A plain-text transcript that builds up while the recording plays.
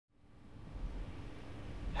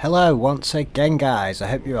Hello once again guys, I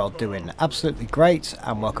hope you're all doing absolutely great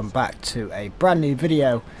and welcome back to a brand new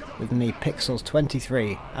video with me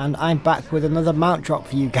Pixels23, and I'm back with another mount drop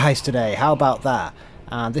for you guys today. How about that?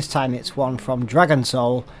 And this time it's one from Dragon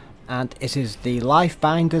Soul, and it is the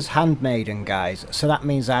Life-Binder's Handmaiden guys. So that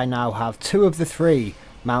means I now have two of the three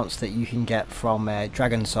mounts that you can get from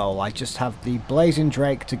Dragon Soul. I just have the Blazing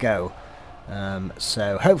Drake to go.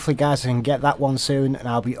 So hopefully guys I can get that one soon and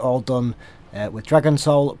I'll be all done with Dragon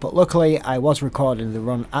Soul, but luckily I was recording the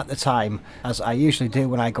run at the time, as I usually do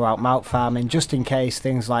when I go out mount farming, just in case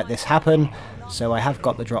things like this happen. So I have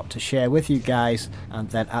got the drop to share with you guys, and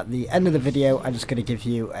then at the end of the video I'm just going to give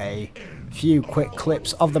you a few quick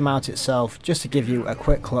clips of the mount itself, just to give you a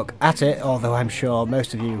quick look at it, although I'm sure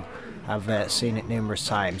most of you have seen it numerous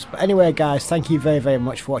times. But anyway guys, thank you very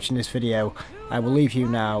much for watching this video. I will leave you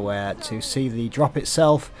now to see the drop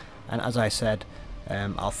itself, and as I said,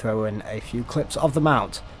 I'll throw in a few clips of the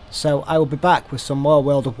mount. So I will be back with some more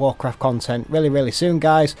World of Warcraft content really soon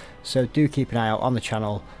guys, so do keep an eye out on the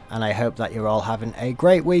channel, and I hope that you're all having a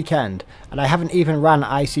great weekend. And I haven't even ran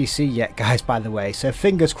ICC yet guys, by the way, so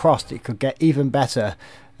fingers crossed it could get even better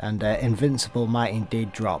and Invincible might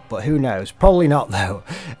indeed drop, but who knows, probably not though.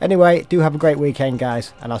 Anyway, do have a great weekend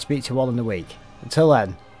guys, and I'll speak to you all in the week. Until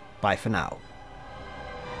then, bye for now.